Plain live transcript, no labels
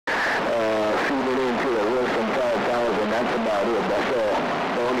that's about it. That's all.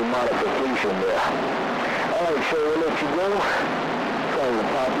 The only modification there. Alright, so we'll let you go. Trying to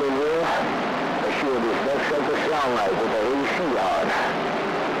pop in here. Let's see what this next sucker sound like with the AC on.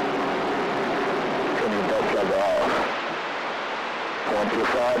 Turn the duck sucker off.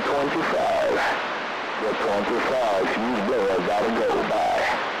 25. The 25 fuse blower gotta go. Bye.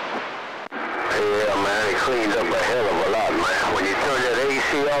 Yeah, man, it cleans up a hell of a lot, man. When you turn that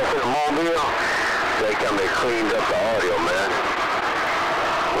AC off in the mobile, they come and cleans up the audio, man.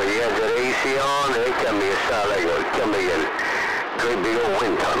 When you have that AC on, they come me sound like a great big old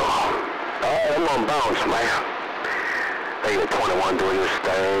wind tunnel. Alright, I'm on bounce, man. I hear 21 doing this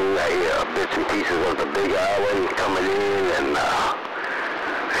thing. I hear bits and pieces of the big island coming in, and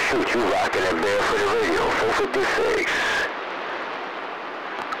shoot, you rocking that bear for the radio, 456.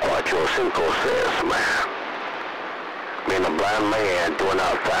 What your Cinco says, man. Me and the blind man doing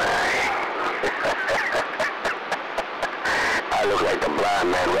our thing. I look like the blind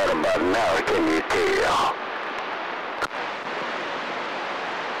man right about now, can you tell?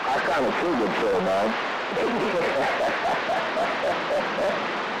 I kind of figured so, man.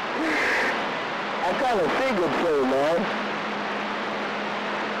 I kind of figured so, man.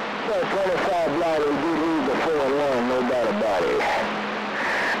 So 25 blind and do leave the 4-1, no doubt about it.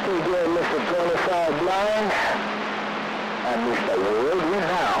 Hey there, Mr. 25 blind. And Mr. World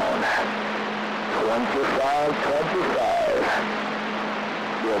Renowned. 25.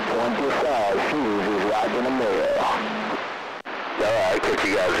 Your 25 fuse is rocking the mail. Alright, catch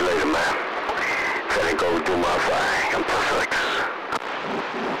you guys later, man. Finna go do my thing. I'm perfect.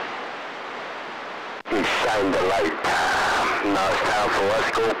 You shine the light. Now it's time for us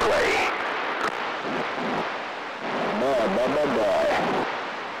to go play.